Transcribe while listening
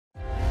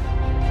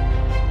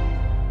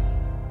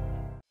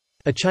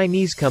A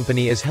Chinese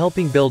company is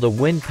helping build a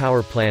wind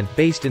power plant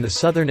based in the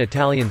southern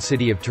Italian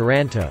city of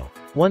Taranto,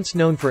 once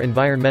known for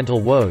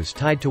environmental woes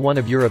tied to one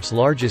of Europe's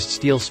largest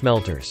steel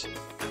smelters.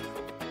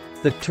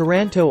 The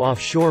Taranto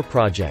Offshore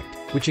Project,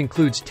 which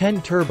includes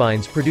 10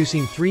 turbines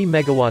producing 3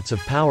 megawatts of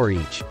power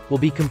each, will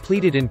be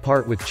completed in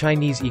part with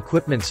Chinese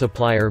equipment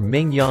supplier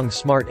Ming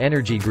Smart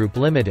Energy Group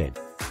Limited.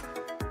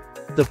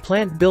 The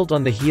plant, built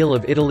on the heel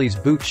of Italy's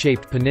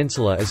boot-shaped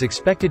peninsula, is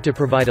expected to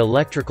provide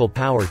electrical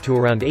power to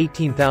around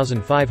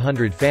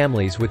 18,500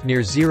 families with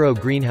near-zero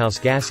greenhouse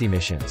gas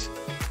emissions.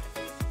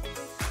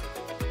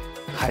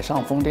 海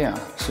上风电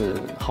是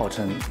号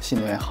称新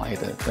能源行业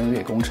的登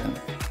月工程。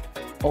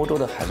欧洲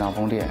的海上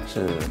风电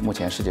是目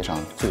前世界上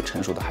最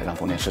成熟的海上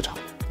风电市场，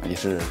也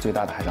是最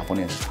大的海上风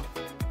电市场。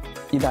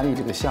意大利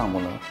这个项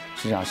目呢，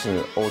实际上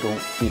是欧洲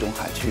地中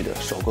海区的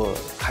首个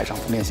海上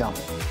风电项目。